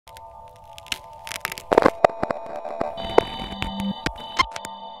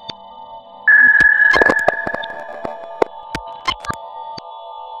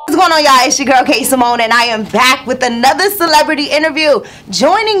going on, y'all? It's your girl, Kate Simone, and I am back with another celebrity interview.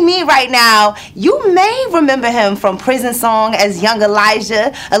 Joining me right now, you may remember him from Prison Song as young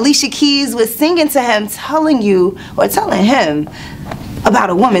Elijah. Alicia Keys was singing to him, telling him about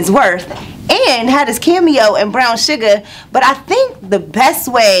a woman's worth, and had his cameo in Brown Sugar. But I think the best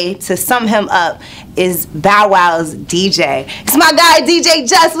way to sum him up is Bow Wow's DJ. It's my guy, DJ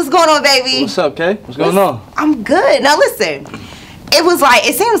Jus. What's going on, baby? What's up, Kay? What's going on? I'm good. Now listen,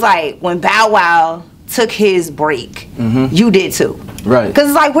 it seems like when Bow Wow took his break, you did too. Right. Because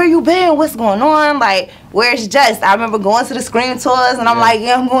it's like, where you been? What's going on? Like, where's Jus? I remember going to the Scream tours, and I'm like,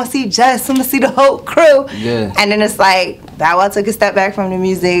 yeah, I'm going to see Jus. I'm going to see the whole crew. Yeah. And then it's like, Bow Wow took a step back from the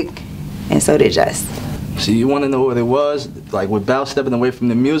music, and so did Jus. See, you want to know what it was? Like, with Bow stepping away from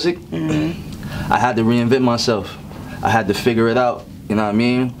the music, I had to reinvent myself. I had to figure it out. You know what I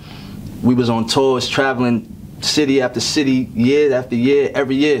mean? We was on tours, traveling city after city, year after year,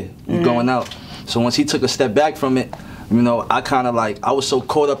 every year, going out. So once he took a step back from it, you know, I kind of like, I was so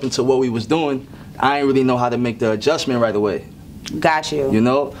caught up into what we was doing, I didn't really know how to make the adjustment right away. Got you. You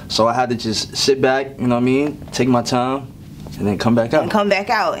know? So I had to just sit back, you know what I mean? Take my time, and then come back out. And come back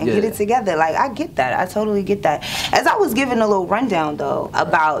out and get it together. Like, I get that. I totally get that. As I was giving a little rundown, though,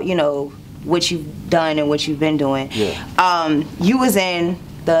 about, you know, what you've done and what you've been doing, you was in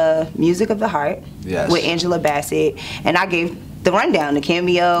the Music of the Heart with Angela Bassett, and I gave the rundown, the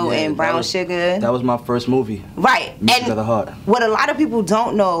cameo and Brown Sugar. That was my first movie. Right. Music of the Heart. What a lot of people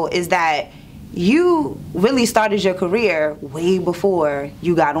don't know is that you really started your career way before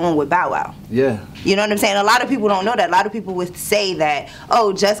you got on with Bow Wow. Yeah. You know what I'm saying? A lot of people don't know that. A lot of people would say that,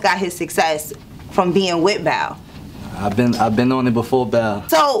 oh, Jus got his success from being with Bow. I've been on it before Bow.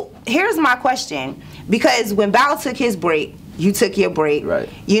 So here's my question, because when Bow took his break, you took your break, right?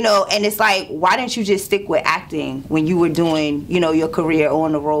 You know, and it's like, why didn't you just stick with acting when you were doing, you know, your career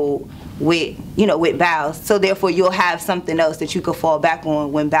on the road with, you know, with Bow? So therefore, you'll have something else that you could fall back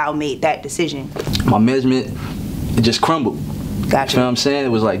on when Bow made that decision. My management, it just crumbled. Gotcha. You know what I'm saying? It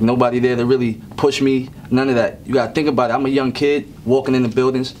was like nobody there to really push me. None of that. You gotta think about it. I'm a young kid walking in the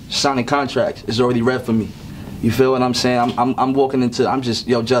buildings, signing contracts. It's already red for me. You feel what I'm saying? I'm walking into, I'm just,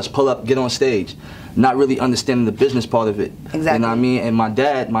 yo, just pull up, get on stage. Not really understanding the business part of it. Exactly. You know what I mean? And my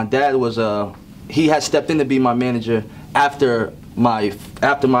dad was, he had stepped in to be my manager after my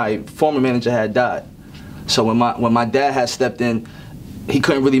former manager had died. So when my dad had stepped in, he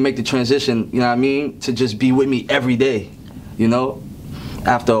couldn't really make the transition, you know what I mean, to just be with me every day, you know?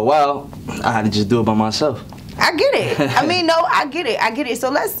 After a while, I had to just do it by myself. I get it. I mean, no, I get it. I get it.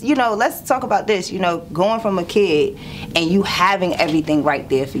 So let's talk about this. You know, going from a kid and you having everything right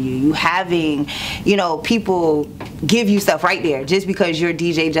there for you. You having, you know, people give you stuff right there just because you're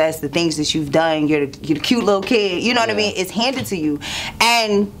DJ Jus, the things that you've done, you're the cute little kid, you know what I mean? It's handed to you.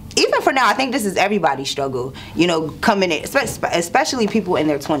 And even for now, I think this is everybody's struggle, you know, coming in, especially people in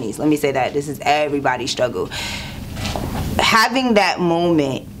their 20s. Let me say that. This is everybody's struggle. Having that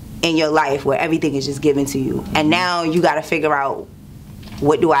moment in your life where everything is just given to you, and now you got to figure out,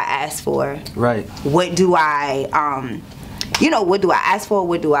 what do I ask for? Right. What do I, you know, what do I ask for?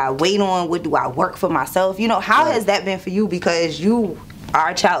 What do I wait on? What do I work for myself? You know, how has that been for you? Because you are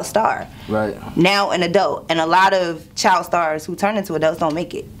a child star. Right. Now an adult, and a lot of child stars who turn into adults don't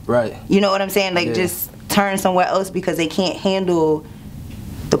make it. Right. You know what I'm saying? Like, just turn somewhere else because they can't handle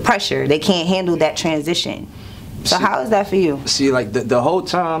the pressure. They can't handle that transition. So how is that for you? See, like the whole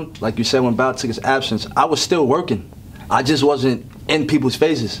time, like you said, when Bow took his absence, I was still working. I just wasn't in people's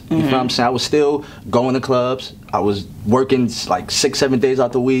faces. You know what I'm saying? I was still going to clubs. I was working like 6-7 days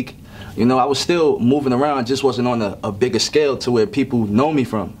out the week. You know, I was still moving around, just wasn't on a bigger scale to where people know me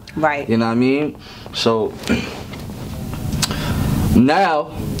from. Right. You know what I mean? So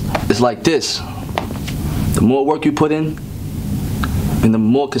now it's like this. The more work you put in and the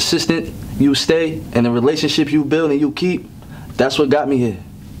more consistent you stay, and the relationship you build and you keep, that's what got me here.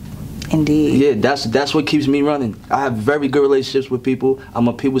 Indeed. Yeah, that's what keeps me running. I have very good relationships with people. I'm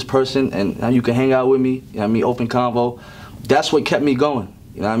a people's person, and you can hang out with me, you know what I mean, open convo. That's what kept me going,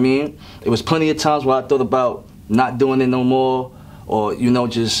 you know what I mean? It was plenty of times where I thought about not doing it no more, or, you know,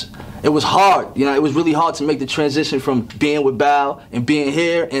 just, it was hard, you know, it was really hard to make the transition from being with Bow and being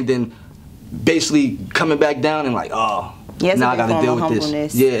here, and then basically coming back down and like, oh, now I gotta deal with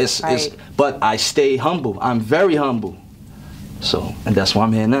this. Yeah, it's but I stay humble. I'm very humble. So, and that's why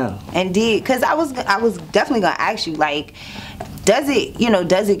I'm here now. Indeed, because I was definitely gonna ask you, like, does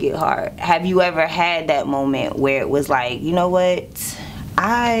it get hard? Have you ever had that moment where it was like, you know what,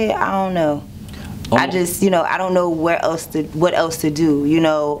 I don't know. I just, you know, I don't know what else to do. You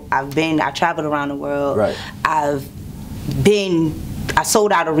know, I traveled around the world. Right. I've been I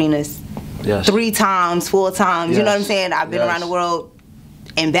sold out arenas. Yes. 3 times, 4 times. Yes. You know what I'm saying? I've been Yes. around the world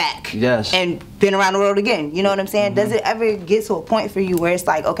and back. Yes. And been around the world again. You know what I'm saying? Mm-hmm. Does it ever get to a point for you where it's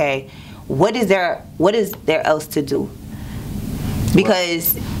like, okay, what is there else to do?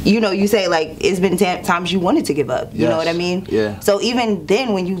 Because, you know, you say, like, it's been times you wanted to give up. You know what I mean? Yeah. So even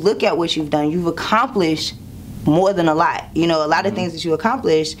then, when you look at what you've done, you've accomplished more than a lot. You know, a lot of things that you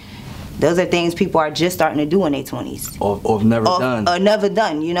accomplished, those are things people are just starting to do in their 20s. Or never done. Or never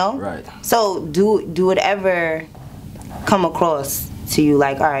done, you know? Right. So do it ever come across to you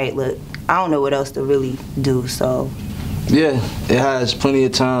like, all right, look, I don't know what else to really do, so. Yeah, it has plenty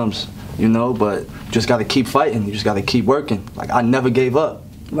of times, you know, but just got to keep fighting. You just got to keep working. Like, I never gave up.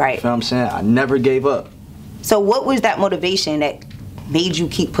 Right. You know what I'm saying? I never gave up. So what was that motivation that made you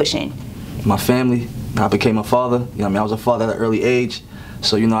keep pushing? My family. I became a father. You know what I mean? I was a father at an early age.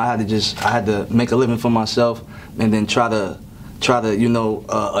 So, you know, I had to make a living for myself and then try to you know,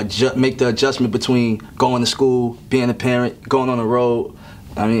 make the adjustment between going to school, being a parent, going on the road.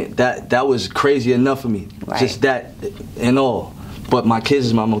 I mean, that was crazy enough for me. Right. Just that and all. But my kids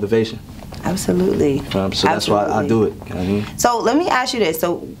is my motivation. Absolutely. So that's why I do it. You know what I mean? So let me ask you this.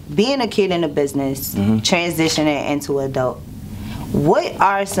 So being a kid in a business, transitioning into adult, what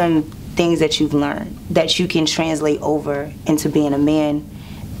are some things that you've learned that you can translate over into being a man,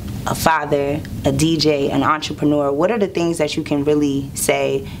 a father, a DJ, an entrepreneur? What are the things that you can really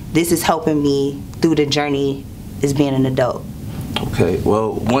say, this is helping me through the journey as being an adult? Okay,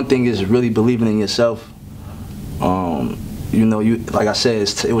 well, one thing is really believing in yourself. You know, like I said,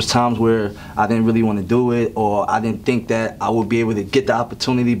 it was times where I didn't really want to do it, or I didn't think that I would be able to get the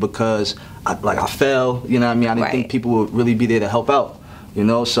opportunity because I fell, you know what I mean? I didn't think people would really be there to help out, you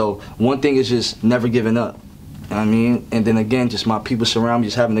know? So one thing is just never giving up, you know what I mean? And then again, just my people surround me,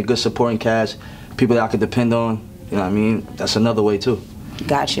 just having a good supporting cast, people that I could depend on, you know what I mean? That's another way too.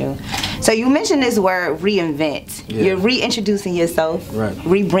 Got you. So you mentioned this word reinvent. Yeah. You're reintroducing yourself, right,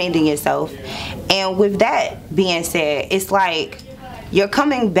 rebranding yourself. And with that being said, it's like you're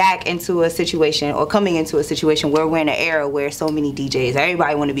coming into a situation where we're in an era where so many DJs,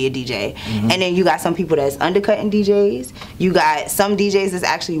 everybody want to be a DJ. And then you got some people that's undercutting DJs. You got some DJs that's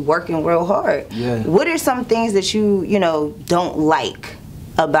actually working real hard. Yeah. What are some things that you don't like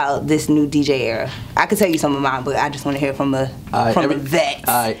about this new DJ era? I could tell you some of mine, but I just want to hear from a vet.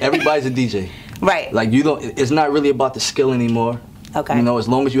 Everybody's a DJ. Right. Like, it's not really about the skill anymore. Okay. You know, as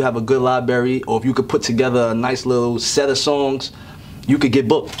long as you have a good library, or if you could put together a nice little set of songs, you could get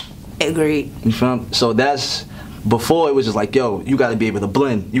booked. Agreed. You feel me? So before it was just like, yo, you gotta be able to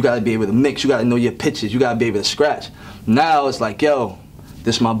blend, you gotta be able to mix, you gotta know your pitches, you gotta be able to scratch. Now it's like, yo,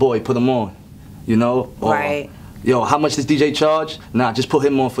 this my boy, put him on, you know? Or, right. Yo, how much does DJ charge? Nah, just put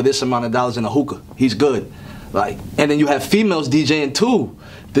him on for this amount of dollars in a hookah. He's good. Like, and then you have females DJing too.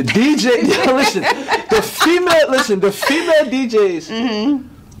 The DJ, the female DJs.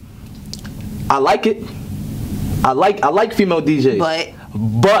 I like it. I like female DJs.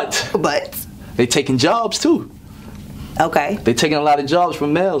 But they taking jobs too. Okay. They taking a lot of jobs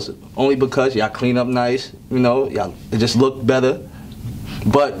from males only because y'all clean up nice, you know, y'all it just look better.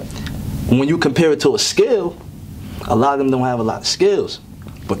 But when you compare it to a skill, a lot of them don't have a lot of skills,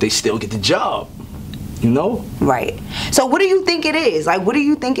 but they still get the job, you know? Right. So what do you think it is? Like, what do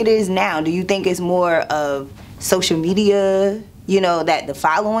you think it is now? Do you think it's more of social media, you know, that the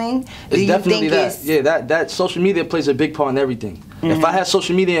following? It's definitely that. Yeah, that social media plays a big part in everything. If I had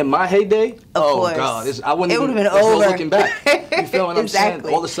social media in my heyday, course. God, I wouldn't it would have been there's over. no looking back. You feel what I'm saying?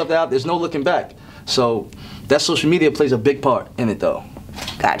 All the stuff there's no looking back. So that social media plays a big part in it, though.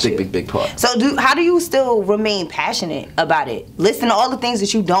 Got you. Big part. So how do you still remain passionate about it? Listen to all the things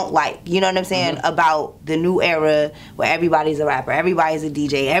that you don't like, you know what I'm saying, about the new era where everybody's a rapper, everybody's a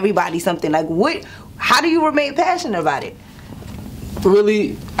DJ, everybody's something. Like, how do you remain passionate about it?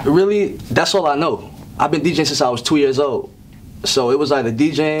 Really, that's all I know. I've been DJing since I was 2 years old. So it was either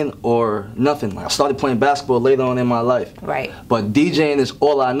DJing or nothing. Like, I started playing basketball later on in my life. Right. But DJing is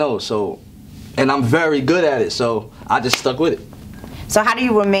all I know. So, and I'm very good at it. So I just stuck with it. So how do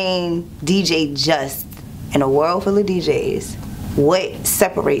you remain DJ Just in a world full of DJs? What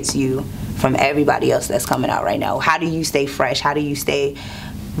separates you from everybody else that's coming out right now? How do you stay fresh? How do you stay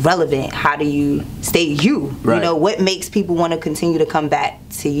relevant? How do you stay you? Right. You know, what makes people want to continue to come back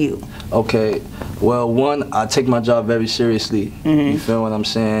to you? Okay, well, one, I take my job very seriously. You feel what I'm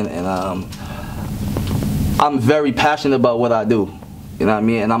saying? And I'm very passionate about what I do. You know what I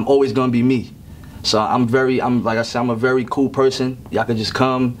mean? And I'm always gonna be me. So like I said, I'm a very cool person. Y'all could just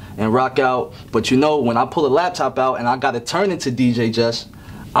come and rock out. But you know, when I pull a laptop out and I gotta turn into DJ Just,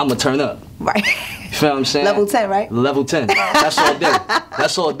 I'ma turn up. Right. You feel what I'm saying? Level 10, right? Level 10. That's all day.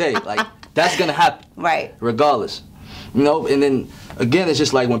 That's all day. Like, that's gonna happen. Right. Regardless. You know, and then, again, it's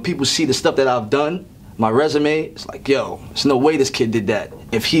just like when people see the stuff that I've done, my resume, it's like, yo, there's no way this kid did that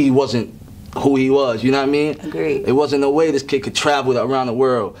if he wasn't who he was, you know what I mean? Agreed. It wasn't no way this kid could travel around the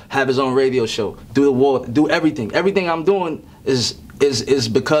world, have his own radio show, do the war, do everything. Everything I'm doing is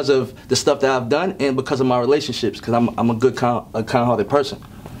because of the stuff that I've done and because of my relationships, because I'm a good, kind-hearted person.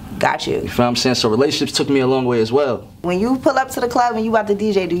 Got you. You feel what I'm saying? So relationships took me a long way as well. When you pull up to the club and you about to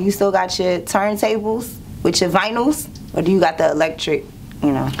DJ, do you still got your turntables with your vinyls, or do you got the electric?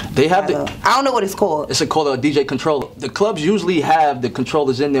 You know, they have I don't know what it's called. It's called a DJ controller. The clubs usually have the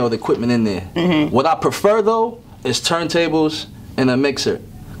controllers in there or the equipment in there. What I prefer though is turntables and a mixer.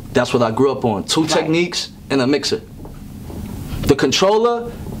 That's what I grew up on. Two techniques and a mixer. The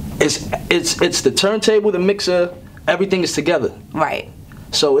controller it's the turntable, the mixer, everything is together. Right.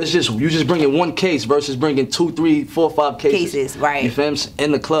 So it's just you just bringing one case versus bringing 2, 3, 4, 5 cases. Right. You feel me?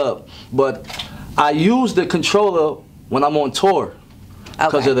 In the club. But I use the controller when I'm on tour.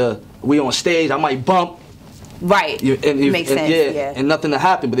 Because of we on stage, I might bump. Right. Makes sense. Yeah. And nothing to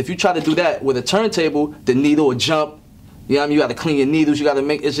happen. But if you try to do that with a turntable, the needle will jump. You know what I mean? You got to clean your needles. You got to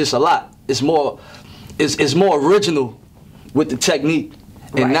make. It's just a lot. It's more original with the technique.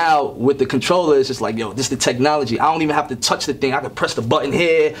 And now with the controller, it's just like, yo, this is the technology. I don't even have to touch the thing. I can press the button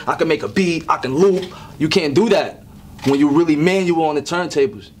here. I can make a beat. I can loop. You can't do that when you really manual on the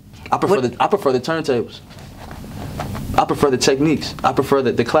turntables. I prefer the turntables. I prefer the techniques. I prefer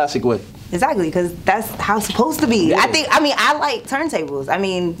the classic way. Exactly, because that's how it's supposed to be. Yeah. I like turntables. I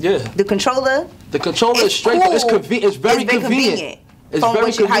mean, the controller. The controller is straight. Cool. It's convenient. It's very convenient. It's From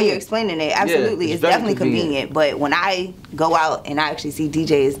very how you're explaining it, absolutely, yeah, it's definitely convenient. But when I go out and I actually see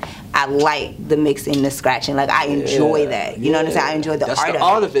DJs, I like the mixing, the scratching. Like I enjoy that. You know what I'm saying? I enjoy the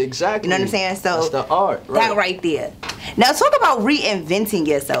art of it. Exactly. You know what I'm saying? So that's the art. Right. That right there. Now talk about reinventing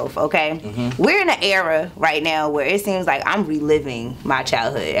yourself. Okay, we're in an era right now where it seems like I'm reliving my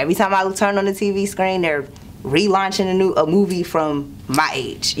childhood. Every time I turn on the TV screen, they're relaunching a movie from my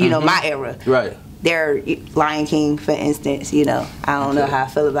age. You know, my era. Right. They're Lion King, for instance. You know, I don't know how I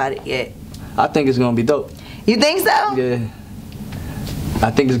feel about it yet. I think it's gonna be dope. You think so? Yeah.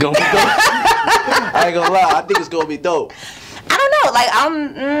 I think it's gonna be dope. I ain't gonna lie. I think it's gonna be dope. I don't know.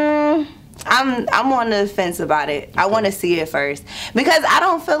 Like I'm on the fence about it. Okay. I want to see it first because I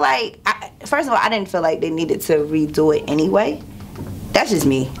don't feel like. First of all, I didn't feel like they needed to redo it anyway. That's just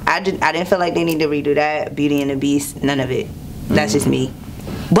me. I didn't feel like they needed to redo that. Beauty and the Beast. None of it. That's just me.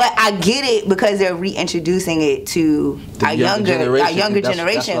 But I get it because they're reintroducing it to our younger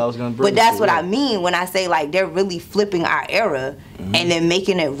generation. But that's what I mean when I say like they're really flipping our era and then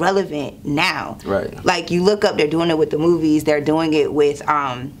making it relevant now. Right. Like you look up, they're doing it with the movies. They're doing it with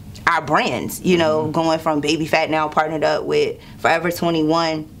our brands. You know, going from Baby Fat now partnered up with Forever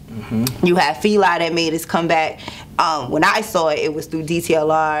 21. You have Fila that made his comeback. When I saw it, it was through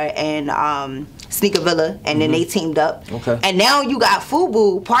DTLR and Sneaker Villa, and then they teamed up. Okay. And now you got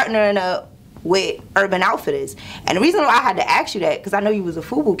FUBU partnering up with Urban Outfitters. And the reason why I had to ask you that, because I know you was a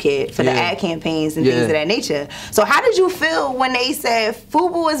FUBU kid for the ad campaigns and things of that nature. So how did you feel when they said,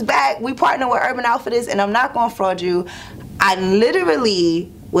 FUBU is back, we partner with Urban Outfitters, and I'm not going to fraud you. I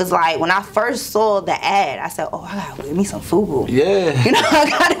literally was like, when I first saw the ad, I said, oh, I got to get me some FUBU. Yeah. You know, I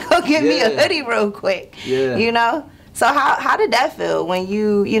got to go get me a hoodie real quick. Yeah. You know? So how did that feel when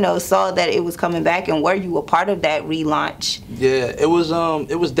you saw that it was coming back, and were you a part of that relaunch? Yeah, it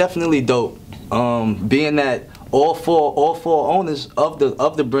was definitely dope. Being that all four owners of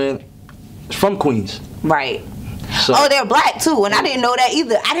the brand is from Queens. Right. So, they're black too, and I didn't know that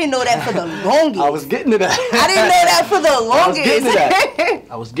either. I didn't know that for the longest. I was getting to that. I didn't know that for the longest.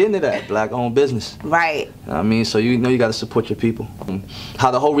 I was getting to that. Black-owned business. Right. I mean, so you got to support your people.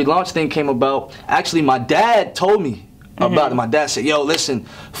 How the whole relaunch thing came about, actually my dad told me about it. My dad said, yo, listen,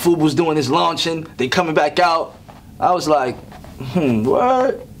 FUBU's doing this launching. They coming back out. I was like,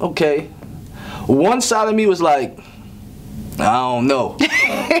 what? Okay. One side of me was like, I don't know.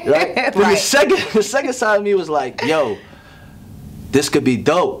 Right? But the second side of me was like, yo, this could be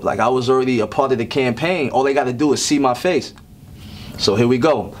dope. Like I was already a part of the campaign. All they got to do is see my face. So here we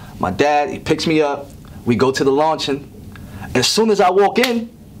go. My dad, he picks me up. We go to the launching. As soon as I walk in,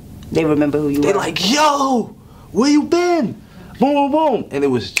 they remember who you are. They're like, yo, where you been? Boom, boom, boom. And it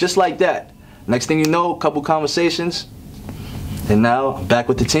was just like that. Next thing you know, a couple conversations, and now I'm back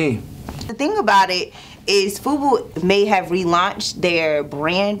with the team. The thing about it is FUBU may have relaunched their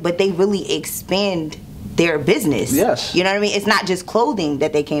brand, but they really expand their business. Yes. You know what I mean? It's not just clothing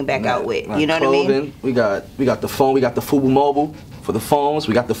that they came back out with. You know what I mean? We got the phone. We got the FUBU Mobile for the phones.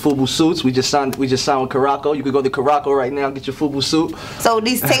 We got the FUBU suits. We just signed with Caraco. You could go to Caraco right now and get your FUBU suit. So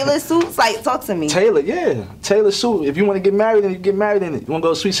these tailored suits, like, talk to me. Tailored, yeah. Tailored suit. If you want to get married, then you get married in it. You want to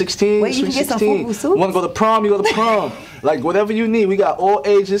go to Sweet 16? Wait, you can get some FUBU suits? You want to go to prom? You go to prom. Like, whatever you need. We got all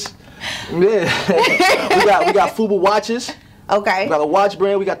ages. Yeah. we got FUBU watches. Okay. We got a watch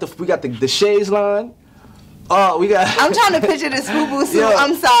brand. We got the shades line. Oh, we got. I'm trying to picture this FUBU suit. Yeah.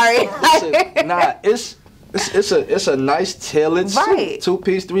 I'm sorry. It's a nice tailored suit.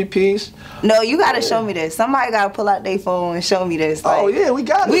 2-piece, 3-piece. No, you gotta show me this. Somebody gotta pull out their phone and show me this. Like, oh yeah, we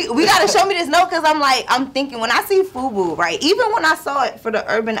got it. We gotta show me this. No, cause I'm thinking when I see FUBU, right? Even when I saw it for the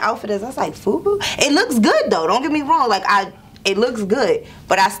Urban Outfitters, I was like, FUBU? It looks good though. Don't get me wrong. Like it looks good,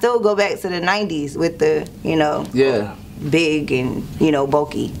 but I still go back to the '90s with the, big and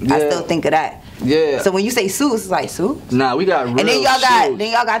bulky. Yeah. I still think of that. Yeah. So when you say suits, it's like suits. Nah, we got real and then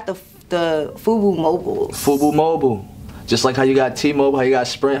y'all got the FUBU Mobiles. FUBU Mobile. Just like how you got T-Mobile, how you got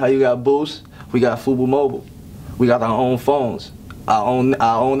Sprint, how you got Boost, we got FUBU Mobile. We got our own phones. I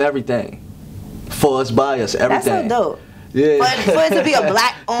own everything. For us, by us, everything. That's so dope. Yeah. But for it to be a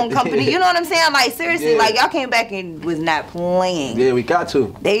black-owned company, you know what I'm saying? Like, seriously, like, y'all came back and was not playing. Yeah, we got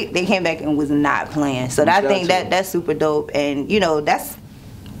to. They came back and was not playing. So I think that's super dope. And, that's,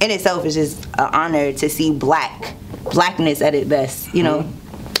 in itself, is just an honor to see blackness at its best,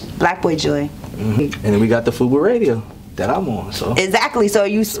 Black boy joy. Mm-hmm. And then we got the FUBU radio that I'm on. So exactly. So are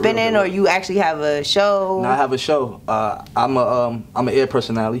you spinning, or you actually have a show? No, I have a show. I'm an air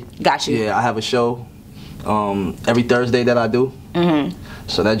personality. Got you. Yeah, I have a show every Thursday that I do. Mm-hmm.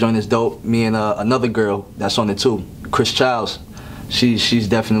 So that joint is dope. Me and another girl that's on it too, Chris Childs. She's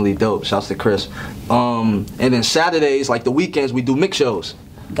definitely dope. Shouts to Chris. And then Saturdays, like the weekends, we do mix shows.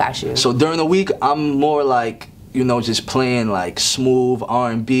 Got you. So during the week, I'm more like, just playing like smooth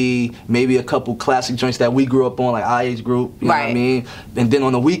R&B, maybe a couple classic joints that we grew up on, like our age group, you know what I mean? And then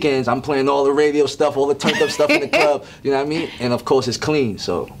on the weekends, I'm playing all the radio stuff, all the turned up stuff in the club, you know what I mean? And of course, it's clean.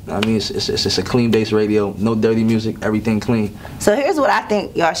 So, it's a clean-based radio, no dirty music, everything clean. So here's what I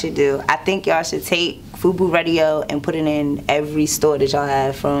think y'all should do. I think y'all should take FUBU radio and put it in every store that y'all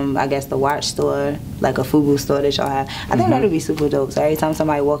have, from, I guess, the watch store, like a FUBU store that y'all have. I think that'd be super dope. So every time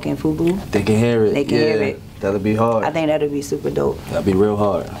somebody walk in FUBU, they can hear it. They can hear it. That'll be hard. I think that'll be super dope. That'll be real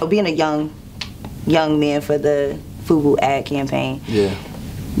hard. Being a young man for the FUBU ad campaign. Yeah.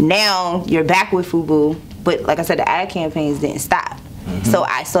 Now you're back with FUBU, but like I said, the ad campaigns didn't stop. Mm-hmm. So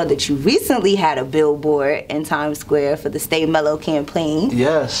I saw that you recently had a billboard in Times Square for the Stay Mellow campaign.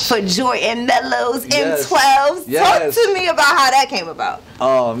 Yes. For Jordan Mellows M12s. Yes. Talk to me about how that came about.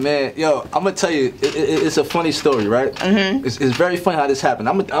 Oh man, yo, I'm gonna tell you, it's a funny story, right? Mm-hmm. It's very funny how this happened.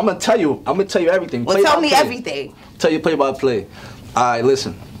 I'm gonna tell you everything. Well, tell me everything. Tell you play by play. All right,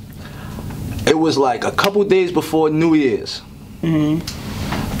 listen. It was like a couple days before New Year's. Mm-hmm.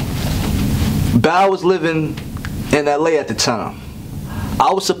 Bow was living in LA at the time.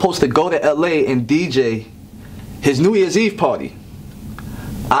 I was supposed to go to LA and DJ his New Year's Eve party.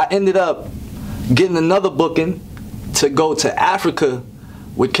 I ended up getting another booking to go to Africa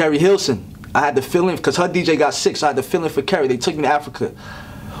with Carrie Hilson. I had to fill in because her DJ got sick, so I had to fill in for Carrie. They took me to Africa.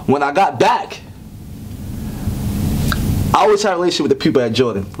 When I got back, I always had a relationship with the people at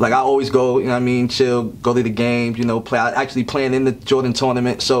Jordan. Like, I always go, chill, go to the games, play. I actually playing in the Jordan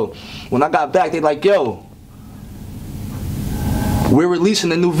tournament. So when I got back, they're like, yo, we're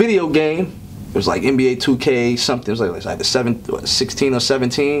releasing a new video game. It was like NBA 2K something. It was like the 16 or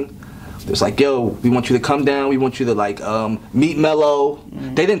 17. It was like, yo, we want you to come down. We want you to meet Mello.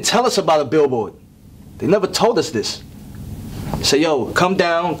 Mm-hmm. They didn't tell us about a billboard. They never told us this. They said, yo, come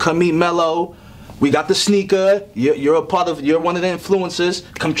down, come meet Mello. We got the sneaker. You're one of the influencers.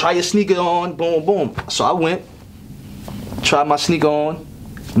 Come try your sneaker on. Boom, boom. So I went, tried my sneaker on.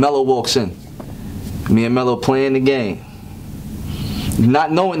 Mello walks in. Me and Mello playing the game.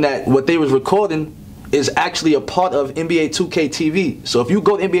 Not knowing that what they was recording is actually a part of NBA 2K TV. So if you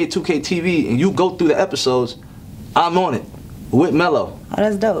go to NBA 2K TV and you go through the episodes, I'm on it with Mello. Oh,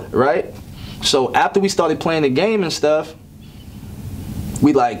 that's dope. Right? So after we started playing the game and stuff,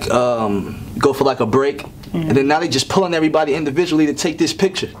 we go for a break. Mm-hmm. And then now they just pulling everybody individually to take this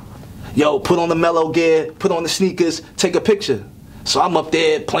picture. Yo, put on the Mello gear, put on the sneakers, take a picture. So I'm up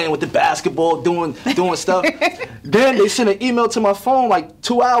there playing with the basketball, doing stuff. Then they sent an email to my phone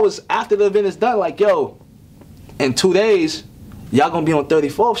 2 hours after the event is done, like, yo, in 2 days, y'all gonna be on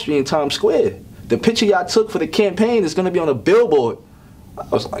 34th Street in Times Square. The picture y'all took for the campaign is gonna be on a billboard. I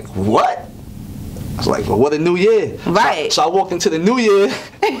was like, what? was like, well, what a new year. Right. So I walked into the new year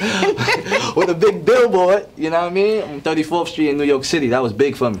with a big billboard, you know what I mean? On 34th Street in New York City. That was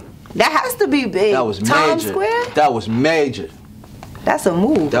big for me. That has to be big. That was major. Times Square? That was major. That's a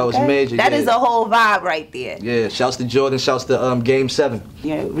move. That was major. That is a whole vibe right there. Yeah, shouts to Jordan, shouts to Game 7.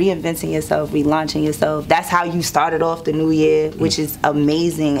 You know, reinventing yourself, relaunching yourself. That's how you started off the new year, which is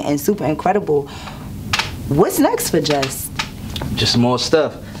amazing and super incredible. What's next for Jus? Just more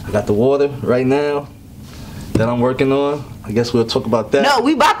stuff. I got the water right now that I'm working on. I guess we'll talk about that. No,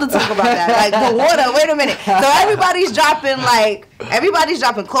 we about to talk about that. Like the water, wait a minute. So everybody's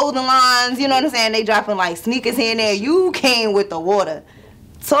dropping clothing lines, you know what I'm saying? They dropping like sneakers here and there. You came with the water.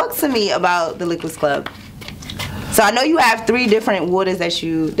 Talk to me about the Liquids Club. So I know you have 3 different waters that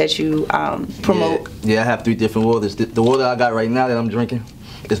you promote. Yeah, I have 3 different waters. The water I got right now that I'm drinking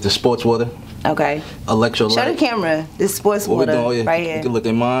is the sports water. Okay. Electrolyte. Show the camera. This sports water right here. You can look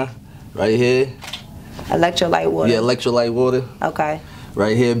at mine. Right here. Electrolyte water. Yeah, electrolyte water. Okay.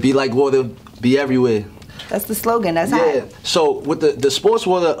 Right here. Be like water, be everywhere. That's the slogan. That's hot. So with the sports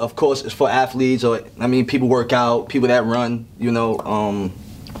water, of course, is for athletes, or I mean people work out, people that run, you know.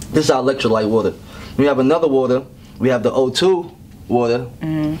 This is our electrolyte water. We have another water. We have the O2 water,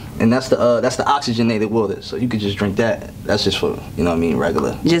 and that's the oxygenated water. So you could just drink that. That's just for, you know what I mean,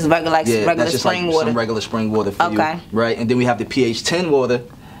 regular. Just regular that's just spring like water. Some regular spring water for you. Right, and then we have the pH 10 water.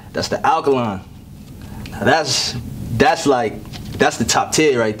 That's the alkaline. Now that's the top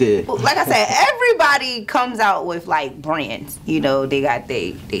tier right there. Like I said, everybody comes out with like brands. You know, they got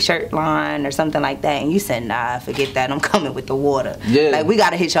they shirt line or something like that, and you said, nah, forget that. I'm coming with the water. Yeah. Like we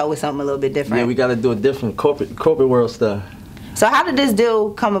gotta hit y'all with something a little bit different. Yeah, we gotta do a different corporate world stuff. So how did this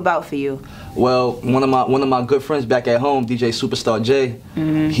deal come about for you? Well, one of my good friends back at home, DJ Superstar J,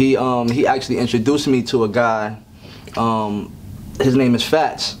 he actually introduced me to a guy. His name is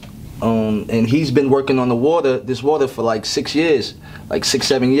Fats. And he's been working on this water for like 6 years, like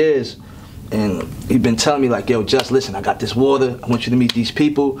 6-7 years. And he's been telling me like, yo, Jus, listen, I got this water. I want you to meet these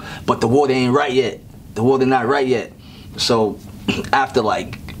people, but the water ain't right yet. The water not right yet. So after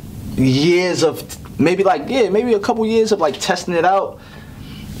like years of, maybe a couple years of like testing it out,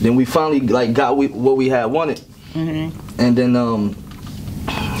 then we finally like got what we had wanted. And then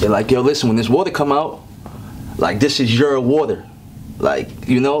they're like, yo, listen, when this water come out, like this is your water. Like,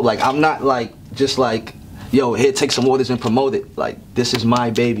 you know, like I'm not like just like, yo, here, take some waters and promote it. Like, this is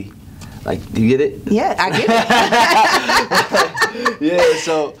my baby. Like, you get it? Yeah, I get it.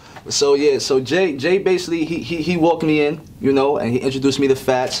 So Jay basically he walked me in, you know, and he introduced me to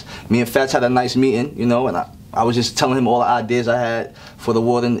Fats. Me and Fats had a nice meeting, you know, and I was just telling him all the ideas I had for the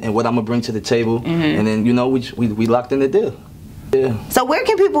water and what I'm gonna bring to the table, and then, you know, we locked in the deal. Yeah. So where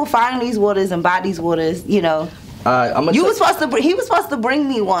can people find these waters and buy these waters, you know? He was supposed to bring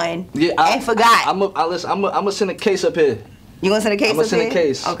me one. Yeah, I forgot. I'm gonna send a case up here. You gonna send a case up here? I'm gonna send a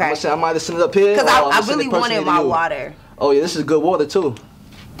case. Okay. I might have sent it up here. Because I really wanted my water. Oh yeah, this is good water too.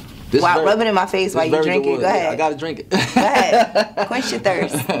 Wow, rubbing in my face while you drink it. Go ahead. Yeah, I gotta drink it. Go ahead. Quench your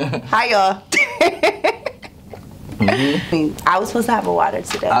thirst. Hi y'all. I was supposed to have a water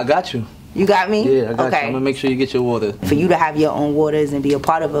today. I got you. You got me? Yeah, I got you. I'm gonna make sure you get your water. For you to have your own waters and be a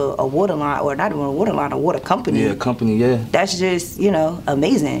part of a water line, or not even a water line, a water company. Yeah, company, yeah. That's just, you know,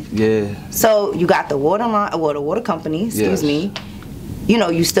 amazing. Yeah. So you got the water line, or the water company, excuse me. You know,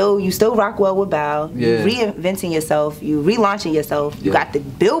 you still rock well with Bow. Yeah. You reinventing yourself, you relaunching yourself. You got the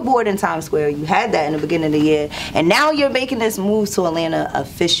billboard in Times Square. You had that in the beginning of the year, and now you're making this move to Atlanta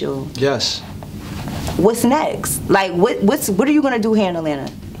official. Yes. What's next? Like, what are you gonna do here in Atlanta?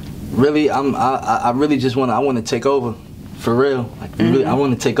 Really, I really just want to take over, for real. Like, really, I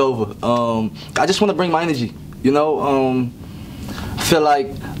want to take over. I just want to bring my energy, you know. I feel like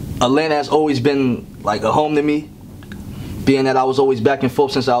Atlanta has always been like a home to me, being that I was always back and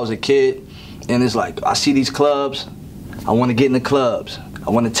forth since I was a kid. And it's like, I see these clubs, I want to get in the clubs. I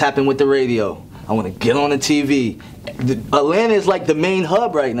want to tap in with the radio. I want to get on the TV. Atlanta is like the main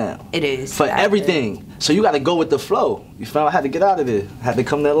hub right now. It is. For everything. So you got to go with the flow. You found I had to get out of there. I had to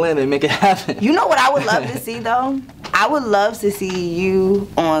come to Atlanta and make it happen. You know what I would love to see though? I would love to see you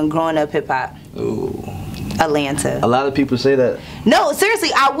on Growing Up Hip Hop. Ooh. Atlanta. A lot of people say that. No, seriously,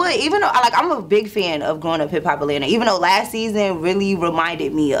 I would. Even though, like, I'm a big fan of Growing Up Hip Hop Atlanta. Even though last season really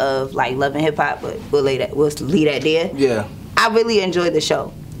reminded me of like Loving Hip Hop, but we'll leave that there. Yeah. I really enjoyed the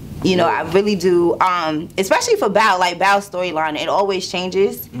show. You know, I really do. Especially for Bow, like Bow's storyline, it always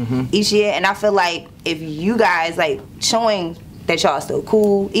changes each year, and I feel like if you guys like showing that y'all still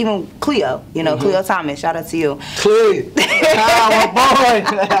cool, even Cleo, you know, Cleo Thomas, shout out to you. Cleo, my boy.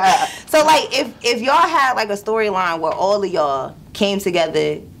 So like, if y'all had like a storyline where all of y'all came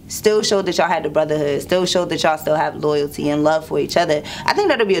together, still showed that y'all had the brotherhood, still showed that y'all still have loyalty and love for each other. I think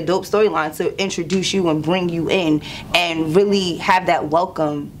that'll be a dope storyline to introduce you and bring you in and really have that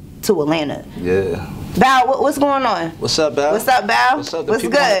welcome to Atlanta. Yeah. Bao, what's going on? What's up, Bao? What's up, Bao? What's up? What's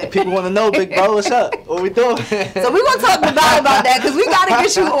good? People want to know, big bro. What's up? What we doing? So we're going to talk to Bao about that because we got to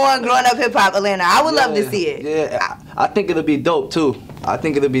get you on Growing Up Hip Hop Atlanta. I would love to see it. Yeah, I think it'll be dope, too. I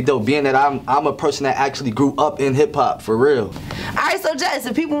think it'll be dope, being that I'm a person that actually grew up in hip-hop, for real. All right, so Jus,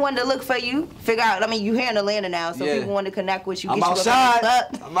 if people wanted to look for you, figure out, I mean, you're here in Atlanta now, so people want to connect with you. I'm outside.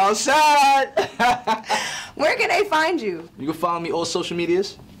 I'm outside. Where can they find you? You can follow me all social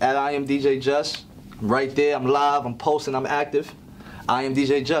medias at I am DJ Jus. I'm right there. I'm live. I'm posting. I'm active. I am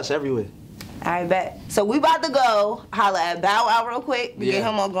DJ Jus everywhere. All right, bet. So we about to go holla at Bow Wow real quick. We get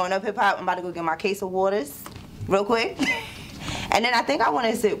him on Growing Up Hip Hop. I'm about to go get my case of waters real quick. And then I think I want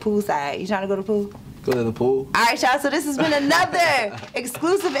to sit poolside. You trying to go to the pool? Go to the pool. All right, y'all. So this has been another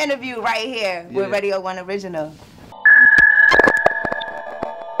exclusive interview right here with Radio 1 Original.